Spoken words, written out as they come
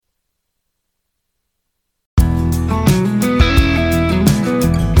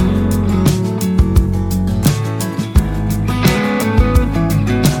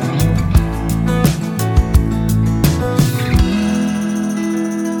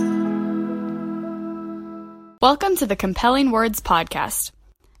Welcome to the Compelling Words Podcast.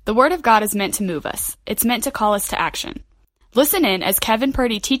 The Word of God is meant to move us. It's meant to call us to action. Listen in as Kevin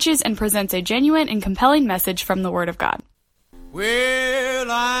Purdy teaches and presents a genuine and compelling message from the Word of God.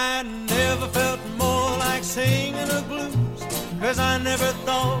 Well, I never felt more like singing the blues, 'cause I never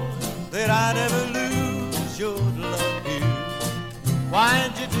thought that I'd ever lose your love here.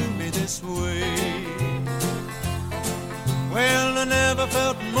 Why'd you do me this way? Well, I never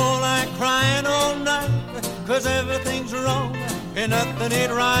felt more like crying all night, 'cause everything's wrong and nothing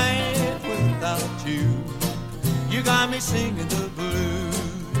ain't right without you. You got me singing the blues.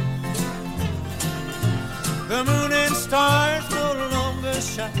 The moon and stars no longer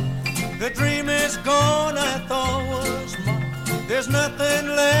shine. The dream is gone I thought was mine. There's nothing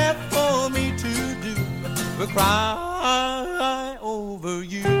left for me to do but cry over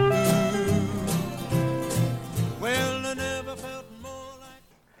you. Well, I never felt more like...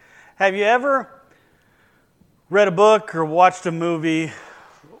 Have you ever read a book or watched a movie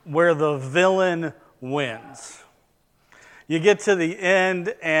where the villain wins? You get to the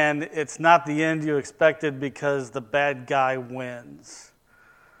end and it's not the end you expected because the bad guy wins.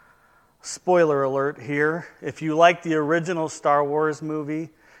 Spoiler alert here. If you like the original Star Wars movie,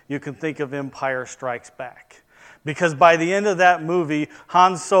 you can think of Empire Strikes Back. Because by the end of that movie,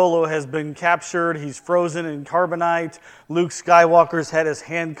 Han Solo has been captured, he's frozen in carbonite, Luke Skywalker's had his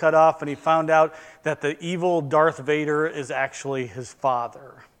hand cut off, and he found out that the evil Darth Vader is actually his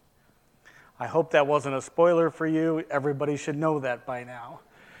father. I hope that wasn't a spoiler for you. Everybody should know that by now.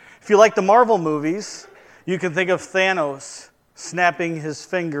 If you like the Marvel movies, you can think of Thanos snapping his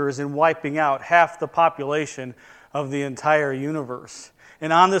fingers and wiping out half the population of the entire universe.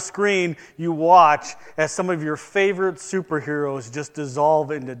 And on the screen, you watch as some of your favorite superheroes just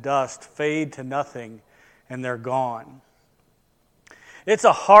dissolve into dust, fade to nothing, and they're gone. It's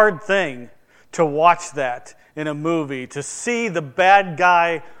a hard thing to watch that in a movie, to see the bad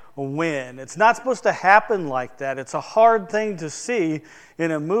guy win. It's not supposed to happen like that. It's a hard thing to see in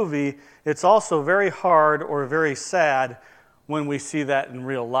a movie. It's also very hard or very sad when we see that in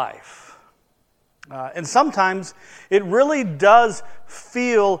real life. And sometimes it really does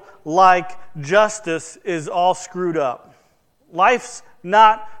feel like justice is all screwed up. Life's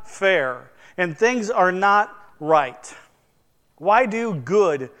not fair, and things are not right. Why do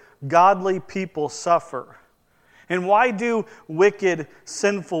good, godly people suffer? And why do wicked,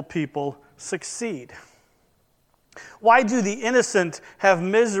 sinful people succeed? Why do the innocent have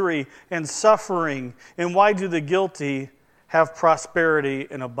misery and suffering? And why do the guilty have prosperity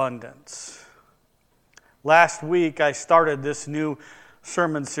and abundance? Last week, I started this new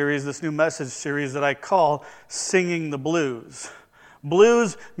sermon series, this new message series that I call Singing the Blues.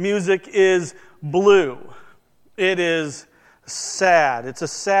 Blues music is blue. It is sad. It's a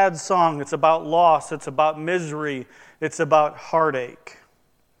sad song. It's about loss. It's about misery. It's about heartache.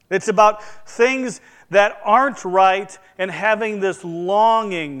 It's about things that aren't right and having this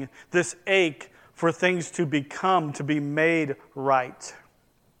longing, this ache for things to become, to be made right.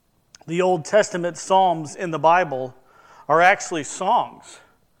 The Old Testament Psalms in the Bible are actually songs.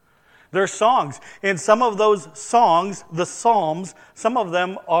 They're songs. And some of those songs, the Psalms, some of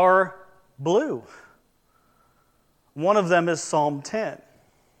them are blue. One of them is Psalm 10.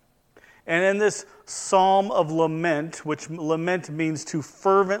 And in this psalm of lament, which lament means to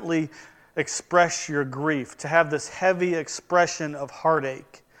fervently express your grief, to have this heavy expression of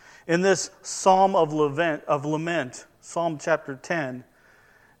heartache. In this psalm of lament, Psalm chapter 10,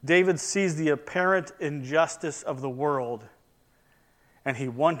 David sees the apparent injustice of the world, and he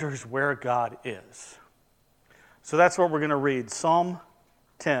wonders where God is. So that's what we're going to read, Psalm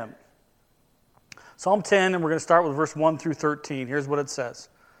 10. Psalm 10, and we're going to start with verse 1 through 13. Here's what it says.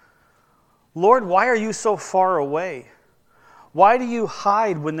 Lord, why are you so far away? Why do you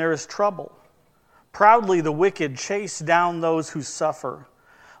hide when there is trouble? Proudly the wicked chase down those who suffer.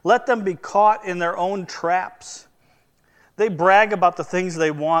 Let them be caught in their own traps. They brag about the things they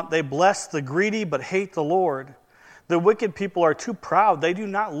want. They bless the greedy but hate the Lord. The wicked people are too proud. They do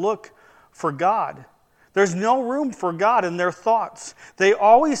not look for God. There's no room for God in their thoughts. They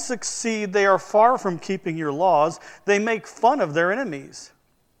always succeed. They are far from keeping your laws. They make fun of their enemies.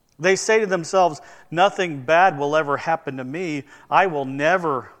 They say to themselves, nothing bad will ever happen to me. I will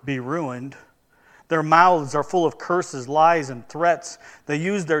never be ruined. Their mouths are full of curses, lies, and threats. They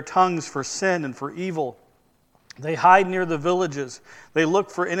use their tongues for sin and for evil. They hide near the villages. They look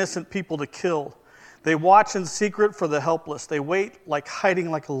for innocent people to kill. They watch in secret for the helpless. They wait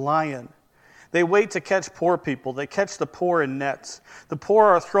hiding like a lion. They wait to catch poor people. They catch the poor in nets. The poor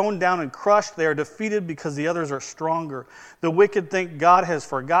are thrown down and crushed. They are defeated because the others are stronger. The wicked think God has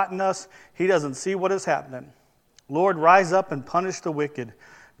forgotten us. He doesn't see what is happening. Lord, rise up and punish the wicked.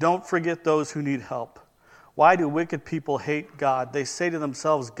 Don't forget those who need help. Why do wicked people hate God? They say to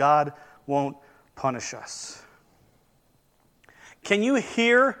themselves, God won't punish us. Can you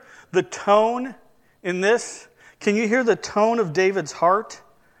hear the tone in this? Can you hear the tone of David's heart?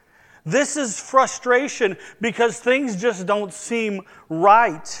 This is frustration because things just don't seem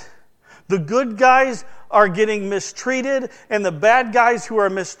right. The good guys are getting mistreated, and the bad guys who are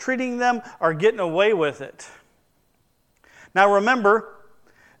mistreating them are getting away with it. Now remember,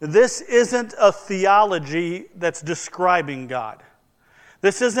 this isn't a theology that's describing God.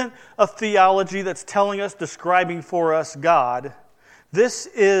 This isn't a theology that's telling us, describing for us God. This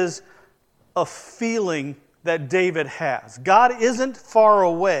is a feeling that David has. God isn't far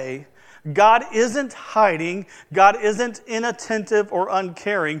away. God isn't hiding. God isn't inattentive or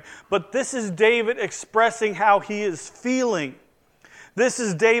uncaring. But this is David expressing how he is feeling. This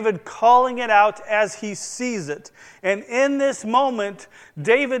is David calling it out as he sees it. And in this moment,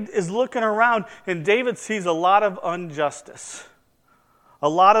 David is looking around and David sees a lot of injustice. A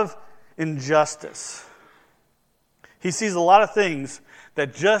lot of injustice. He sees a lot of things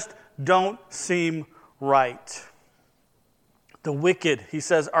that just don't seem right. The wicked, he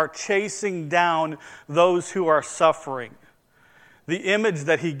says, are chasing down those who are suffering. The image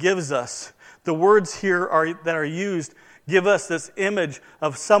that he gives us, the words here that are used, give us this image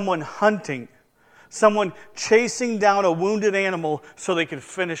of someone hunting, someone chasing down a wounded animal so they can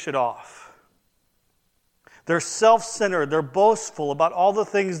finish it off. They're self-centered, they're boastful about all the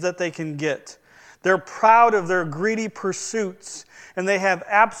things that they can get. They're proud of their greedy pursuits, and they have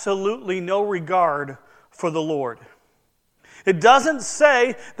absolutely no regard for the Lord. It doesn't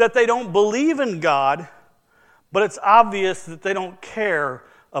say that they don't believe in God, but it's obvious that they don't care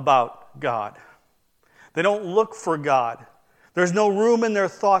about God. They don't look for God. There's no room in their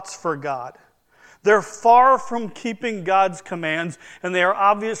thoughts for God. They're far from keeping God's commands, and they are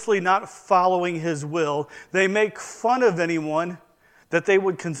obviously not following His will. They make fun of anyone that they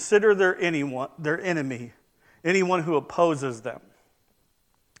would consider their enemy, anyone who opposes them.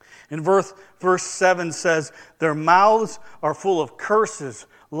 And verse 7 says, their mouths are full of curses,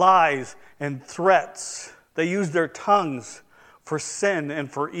 lies, and threats. They use their tongues for sin and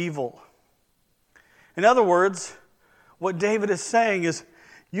for evil. In other words, what David is saying is,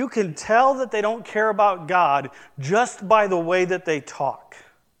 you can tell that they don't care about God just by the way that they talk.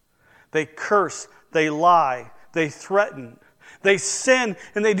 They curse, they lie, they threaten, they sin,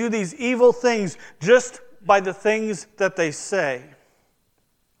 and they do these evil things just by the things that they say.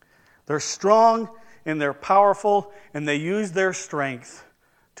 They're strong and they're powerful, and they use their strength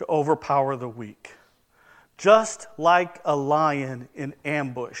to overpower the weak. Just like a lion in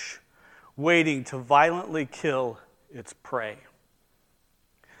ambush, waiting to violently kill its prey.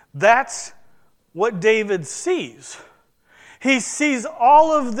 That's what David sees. He sees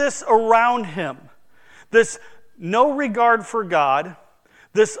all of this around him. This no regard for God,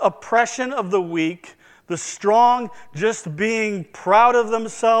 this oppression of the weak, the strong just being proud of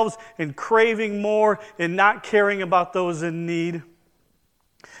themselves and craving more and not caring about those in need.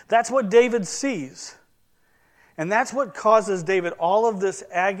 That's what David sees. And that's what causes David all of this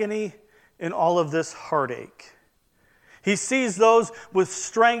agony and all of this heartache. He sees those with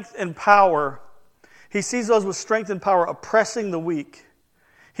strength and power. He sees those with strength and power oppressing the weak.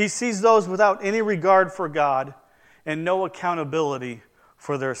 He sees those without any regard for God and no accountability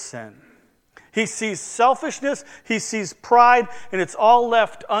for their sin. He sees selfishness, he sees pride, and it's all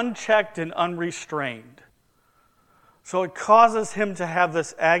left unchecked and unrestrained. So it causes him to have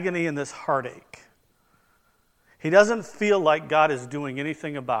this agony and this heartache. He doesn't feel like God is doing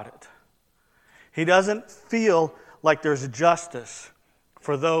anything about it. He doesn't feel like there's justice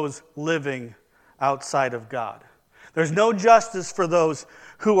for those living outside of God. There's no justice for those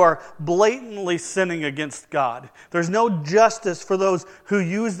who are blatantly sinning against God. There's no justice for those who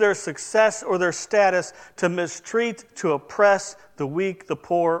use their success or their status to mistreat, to oppress the weak, the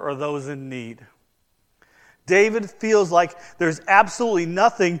poor, or those in need. David feels like there's absolutely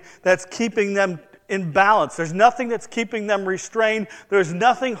nothing that's keeping them in balance. There's nothing that's keeping them restrained. There's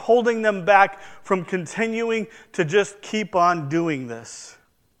nothing holding them back from continuing to just keep on doing this.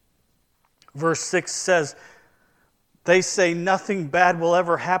 Verse 6 says, they say nothing bad will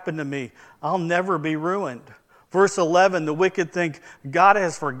ever happen to me. I'll never be ruined. Verse 11, the wicked think God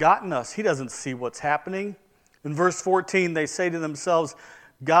has forgotten us. He doesn't see what's happening. In verse 14, they say to themselves,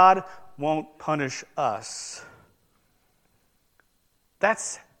 God won't punish us.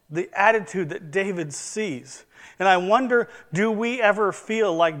 That's the attitude that David sees. And I wonder, do we ever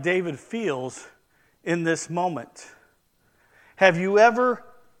feel like David feels in this moment? Have you ever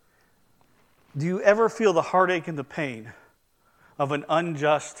Do you ever feel the heartache and the pain of an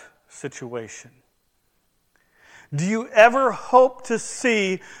unjust situation? Do you ever hope to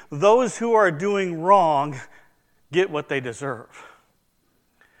see those who are doing wrong get what they deserve?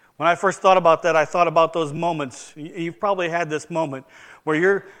 When I first thought about that, I thought about those moments. You've probably had this moment where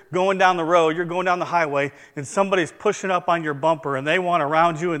you're going down the road, you're going down the highway, and somebody's pushing up on your bumper, and they want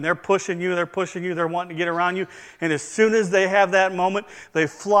around you, and they're pushing you, they're wanting to get around you, and as soon as they have that moment, they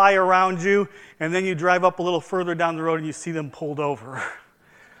fly around you, and then you drive up a little further down the road, and you see them pulled over.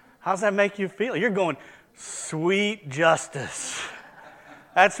 How does that make you feel? You're going, sweet justice.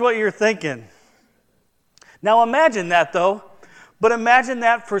 That's what you're thinking. Now imagine that, though. But imagine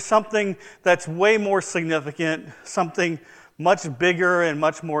that for something that's way more significant, something much bigger and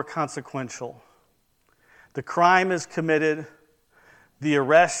much more consequential. The crime is committed, the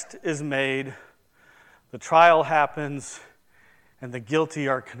arrest is made, the trial happens, and the guilty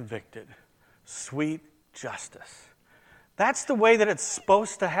are convicted. Sweet justice. That's the way that it's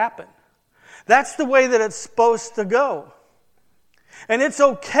supposed to happen. That's the way that it's supposed to go. And it's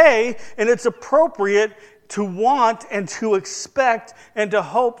okay and it's appropriate to want and to expect and to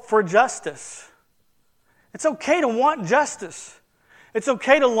hope for justice. It's okay to want justice. It's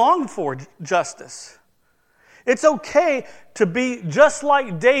okay to long for justice. It's okay to be just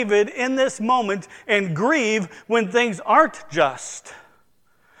like David in this moment and grieve when things aren't just.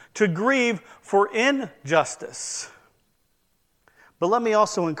 To grieve for injustice. But let me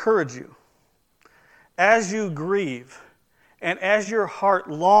also encourage you. As you grieve and as your heart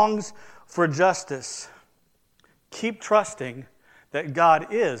longs for justice, keep trusting that God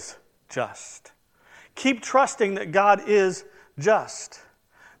is just. Keep trusting that God is just.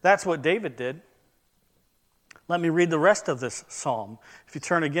 That's what David did. Let me read the rest of this psalm. If you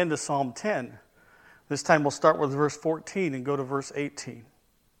turn again to Psalm 10, this time we'll start with verse 14 and go to verse 18.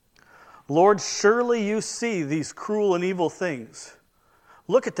 Lord, surely you see these cruel and evil things.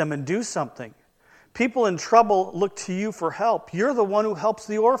 Look at them and do something. People in trouble look to you for help. You're the one who helps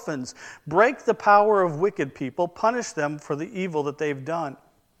the orphans. Break the power of wicked people. Punish them for the evil that they've done.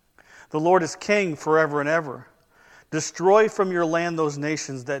 The Lord is king forever and ever. Destroy from your land those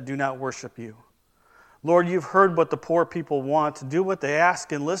nations that do not worship you. Lord, you've heard what the poor people want. Do what they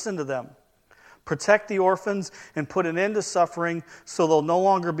ask and listen to them. Protect the orphans and put an end to suffering so they'll no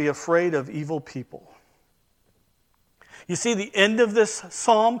longer be afraid of evil people. You see the end of this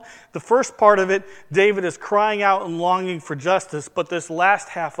psalm? The first part of it, David is crying out and longing for justice, but this last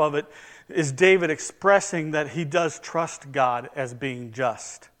half of it is David expressing that he does trust God as being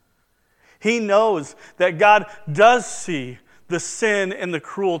just. He knows that God does see the sin and the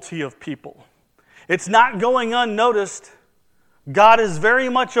cruelty of people. It's not going unnoticed. God is very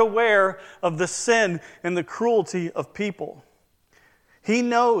much aware of the sin and the cruelty of people. He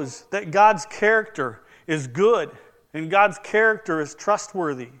knows that God's character is good and God's character is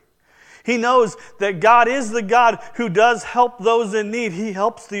trustworthy. He knows that God is the God who does help those in need. He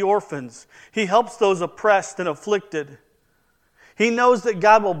helps the orphans. He helps those oppressed and afflicted. He knows that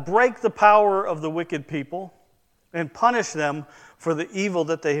God will break the power of the wicked people and punish them for the evil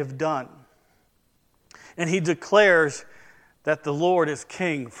that they have done. And he declares that the Lord is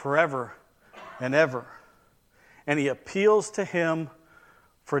king forever and ever. And he appeals to him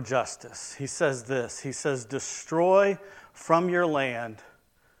for justice. He says this, he says, destroy from your land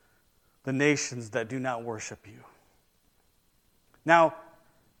the nations that do not worship you. Now,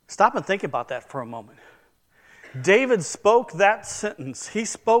 stop and think about that for a moment. David spoke that sentence. He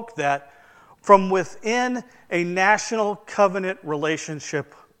spoke that from within a national covenant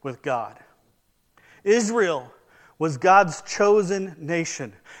relationship with God. Israel was God's chosen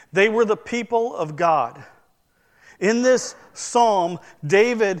nation. They were the people of God. In this psalm,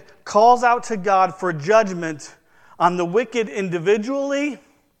 David calls out to God for judgment on the wicked individually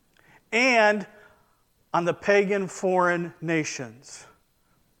and on the pagan foreign nations.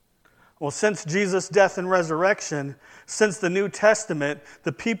 Well, since Jesus' death and resurrection, since the New Testament,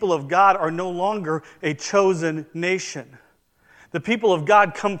 the people of God are no longer a chosen nation. The people of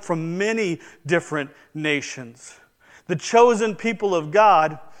God come from many different nations. The chosen people of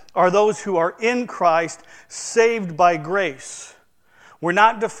God are those who are in Christ, saved by grace. We're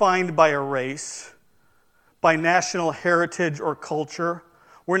not defined by a race, by national heritage or culture.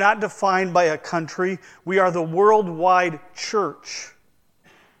 We're not defined by a country. We are the worldwide church.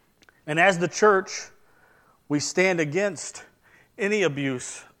 And as the church, we stand against any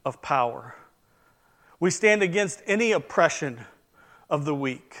abuse of power. We stand against any oppression of the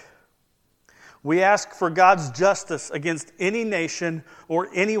weak. We ask for God's justice against any nation or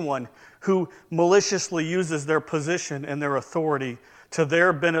anyone who maliciously uses their position and their authority to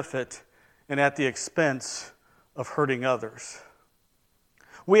their benefit and at the expense of hurting others.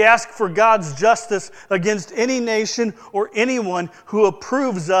 We ask for God's justice against any nation or anyone who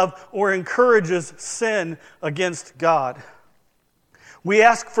approves of or encourages sin against God. We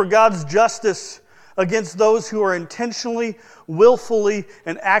ask for God's justice against those who are intentionally, willfully,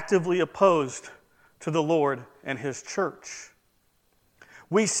 and actively opposed to the Lord and His church.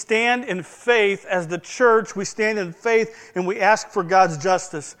 We stand in faith as the church, we stand in faith and we ask for God's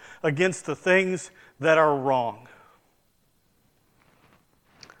justice against the things that are wrong.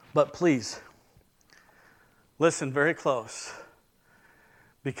 But please, listen very close,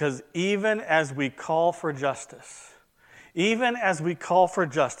 because even as we call for justice,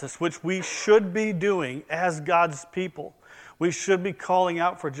 which we should be doing as God's people, we should be calling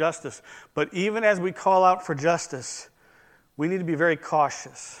out for justice, but even as we call out for justice, we need to be very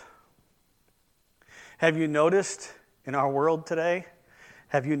cautious. Have you noticed in our world today,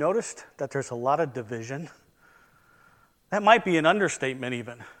 that there's a lot of division? That might be an understatement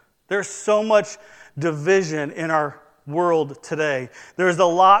even. There's so much division in our world today. There's a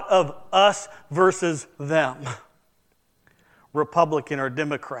lot of us versus them. Republican or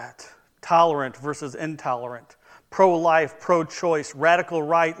Democrat, tolerant versus intolerant, pro-life, pro-choice, radical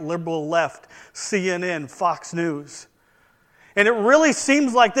right, liberal left, CNN, Fox News. And it really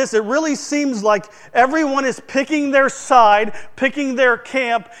seems like this. It really seems like everyone is picking their side, picking their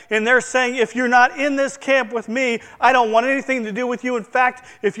camp, and they're saying, if you're not in this camp with me, I don't want anything to do with you. In fact,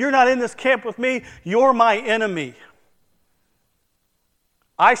 if you're not in this camp with me, you're my enemy.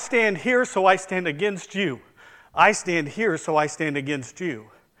 I stand here, so I stand against you. I stand here, so I stand against you.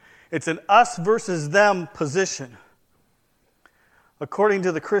 It's an us versus them position. According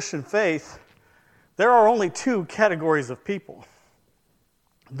to the Christian faith, there are only two categories of people: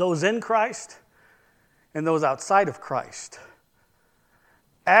 those in Christ and those outside of Christ.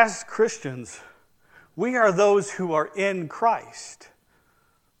 As Christians, we are those who are in Christ.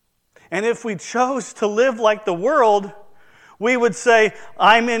 And if we chose to live like the world, we would say,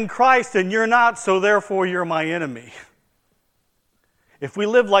 I'm in Christ and you're not, so therefore you're my enemy. If we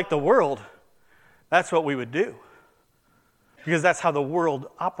lived like the world, that's what we would do. Because that's how the world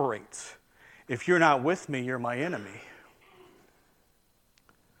operates. If you're not with me, you're my enemy.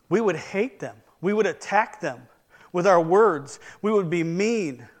 We would hate them. We would attack them with our words. We would be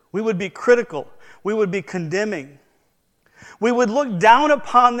mean. We would be critical. We would be condemning. We would look down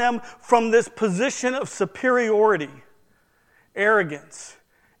upon them from this position of superiority, arrogance,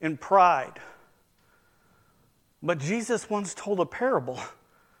 and pride. But Jesus once told a parable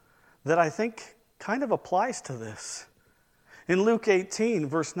that I think kind of applies to this. In Luke 18,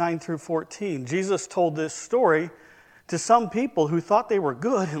 verse 9 through 14, Jesus told this story to some people who thought they were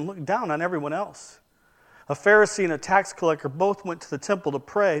good and looked down on everyone else. A Pharisee and a tax collector both went to the temple to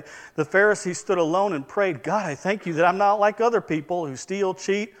pray. The Pharisee stood alone and prayed, God, I thank you that I'm not like other people who steal,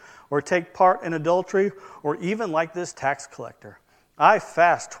 cheat, or take part in adultery, or even like this tax collector. I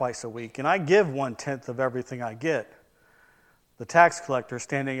fast twice a week, and I give 1/10 of everything I get. The tax collector,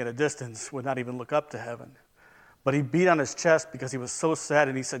 standing at a distance, would not even look up to heaven. But he beat on his chest because he was so sad,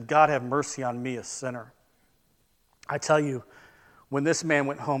 and he said, God, have mercy on me, a sinner. I tell you, when this man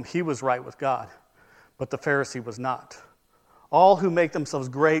went home, he was right with God, but the Pharisee was not. All who make themselves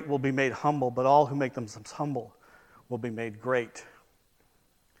great will be made humble, but all who make themselves humble will be made great.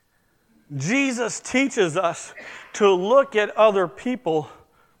 Jesus teaches us to look at other people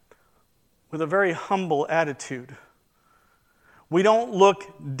with a very humble attitude. We don't look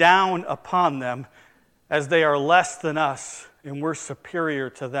down upon them as they are less than us and we're superior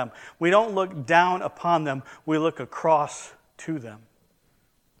to them. We don't look down upon them, we look across to them.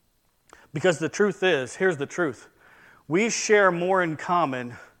 Because the truth is, here's the truth, we share more in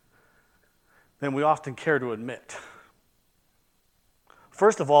common than we often care to admit.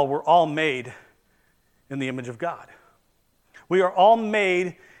 First of all, we're all made in the image of God. We are all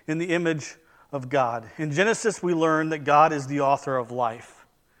made in the image of God. In Genesis, we learn that God is the author of life.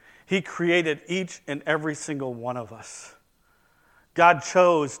 He created each and every single one of us. God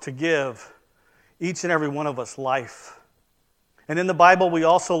chose to give each and every one of us life. And in the Bible, we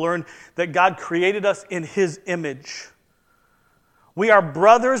also learn that God created us in His image. We are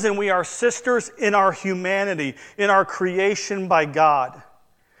brothers and we are sisters in our humanity, in our creation by God.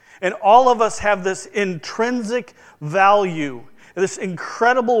 And all of us have this intrinsic value, this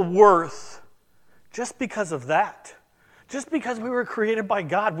incredible worth, just because of that. Just because we were created by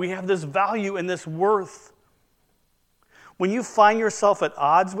God, we have this value and this worth. When you find yourself at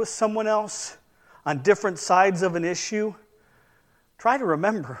odds with someone else on different sides of an issue, try to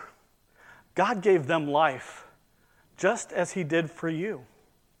remember, God gave them life just as He did for you.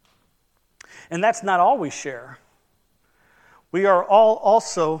 And that's not all we share. We are all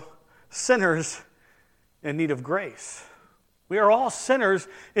also sinners in need of grace. We are all sinners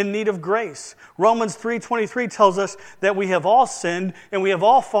in need of grace. Romans 3:23 tells us that we have all sinned and we have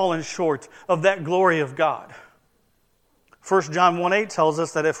all fallen short of that glory of God. 1 John 1:8 tells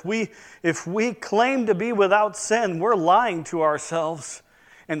us that if we claim to be without sin, we're lying to ourselves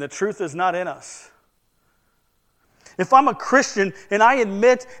and the truth is not in us. If I'm a Christian and I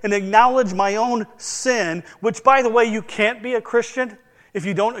admit and acknowledge my own sin, which, by the way, you can't be a Christian if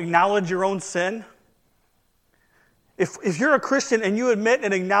you don't acknowledge your own sin. If you're a Christian and you admit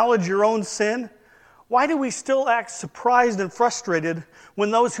and acknowledge your own sin, why do we still act surprised and frustrated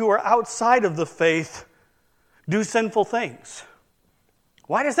when those who are outside of the faith do sinful things?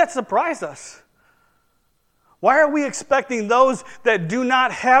 Why does that surprise us? Why are we expecting those that do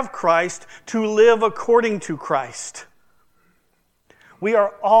not have Christ to live according to Christ? We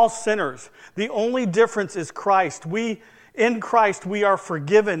are all sinners. The only difference is Christ. In Christ, we are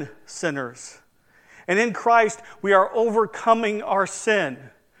forgiven sinners. And in Christ, we are overcoming our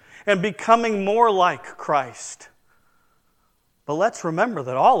sin and becoming more like Christ. But let's remember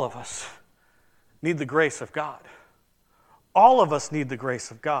that all of us need the grace of God. All of us need the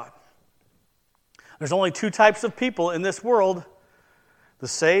grace of God. There's only two types of people in this world, the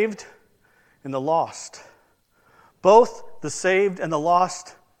saved and the lost. Both the saved and the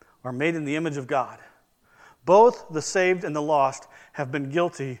lost are made in the image of God. Both the saved and the lost have been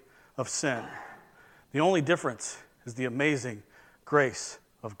guilty of sin. The only difference is the amazing grace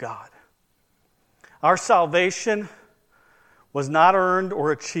of God. Our salvation was not earned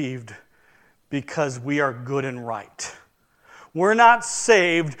or achieved because we are good and right. We're not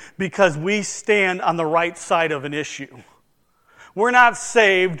saved because we stand on the right side of an issue. We're not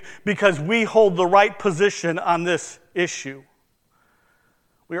saved because we hold the right position on this issue.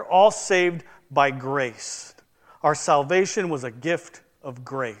 We are all saved by grace. Our salvation was a gift of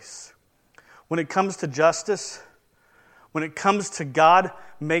grace. When it comes to justice, when it comes to God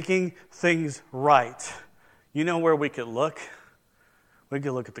making things right, you know where we could look? We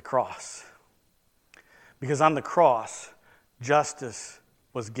could look at the cross. Because on the cross, justice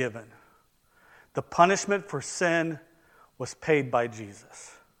was given. The punishment for sin was paid by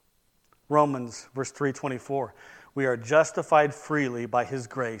Jesus. Romans verse 3:24, we are justified freely by his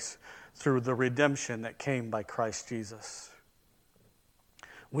grace through the redemption that came by Christ Jesus.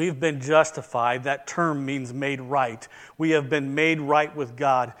 We've been justified. That term means made right. We have been made right with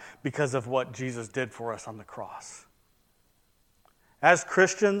God because of what Jesus did for us on the cross. As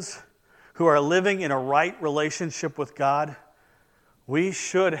Christians who are living in a right relationship with God, we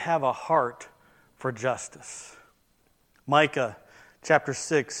should have a heart for justice. Micah chapter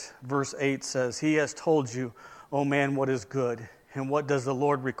 6, verse 8 says, he has told you, O man, what is good, and what does the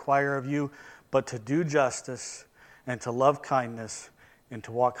Lord require of you, but to do justice and to love kindness and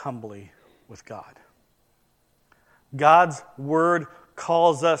to walk humbly with God. God's word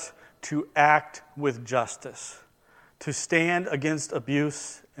calls us to act with justice, to stand against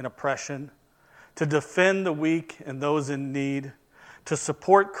abuse and oppression, to defend the weak and those in need, to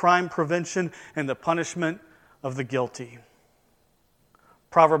support crime prevention and the punishment of the guilty.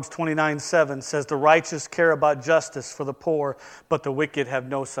 Proverbs 29:7 says, the righteous care about justice for the poor, but the wicked have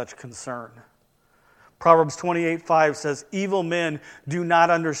no such concern. Proverbs 28:5 says, evil men do not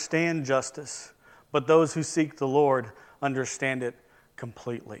understand justice, but those who seek the Lord understand it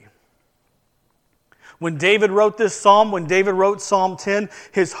completely. When David wrote this psalm, when David wrote Psalm 10,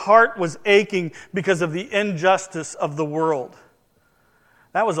 his heart was aching because of the injustice of the world.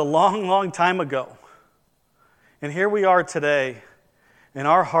 That was a long, long time ago. And here we are today, and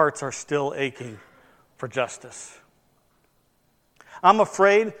our hearts are still aching for justice. I'm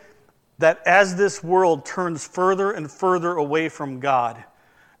afraid that as this world turns further and further away from God,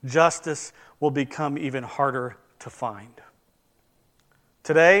 justice will become even harder to find.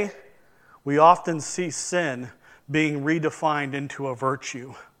 Today, we often see sin being redefined into a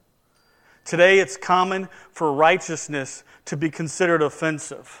virtue. Today, it's common for righteousness to be considered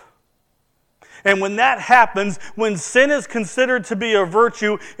offensive. And when that happens, when sin is considered to be a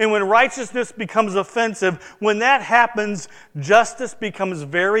virtue, and when righteousness becomes offensive, when that happens, justice becomes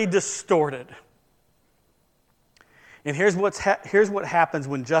very distorted. And here's what happens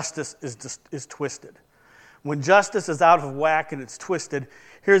when justice is twisted. When justice is out of whack and it's twisted,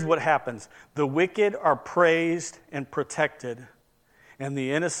 here's what happens. The wicked are praised and protected, and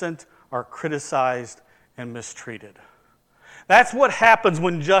the innocent are criticized and mistreated. That's what happens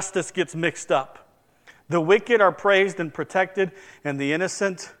when justice gets mixed up. The wicked are praised and protected, and the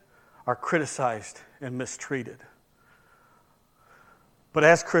innocent are criticized and mistreated. But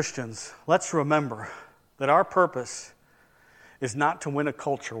as Christians, let's remember that our purpose is not to win a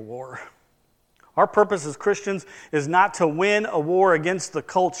culture war. Our purpose as Christians is not to win a war against the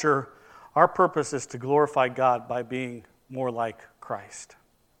culture. Our purpose is to glorify God by being more like Christ.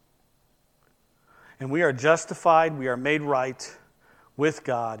 And we are justified, we are made right with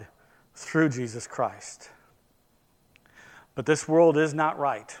God through Jesus Christ. But this world is not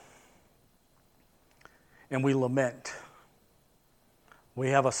right. And we lament. We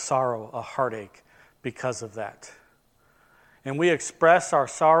have a sorrow, a heartache because of that. And we express our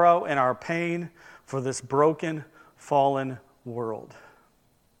sorrow and our pain for this broken, fallen world.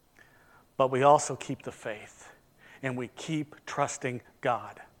 But we also keep the faith, and we keep trusting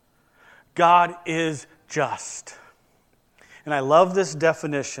God. God is just. And I love this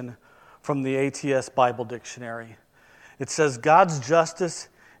definition from the ATS Bible Dictionary. It says, God's justice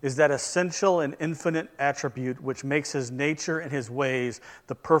is that essential and infinite attribute which makes his nature and his ways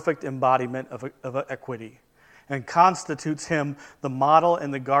the perfect embodiment of equity and constitutes him the model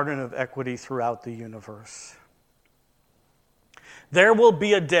and the garden of equity throughout the universe. There will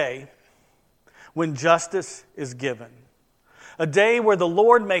be a day when justice is given, a day where the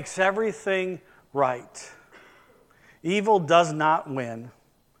Lord makes everything right. Evil does not win.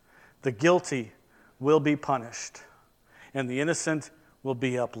 The guilty will be punished, and the innocent will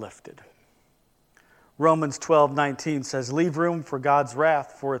be uplifted. Romans 12:19 says, leave room for God's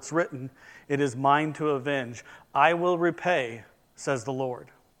wrath, for it's written, it is mine to avenge. I will repay, says the Lord.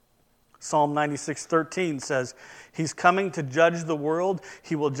 Psalm 96:13 says, he's coming to judge the world.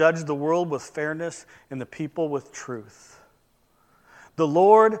 He will judge the world with fairness and the people with truth. The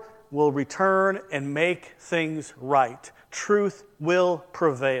Lord will return and make things right. Truth will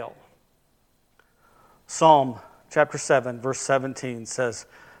prevail. Psalm chapter 7, verse 17 says,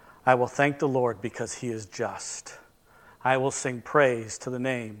 I will thank the Lord because he is just. I will sing praise to the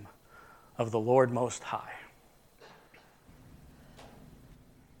name of the Lord Most High.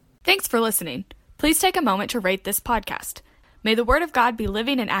 Thanks for listening. Please take a moment to rate this podcast. May the Word of God be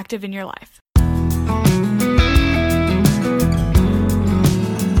living and active in your life.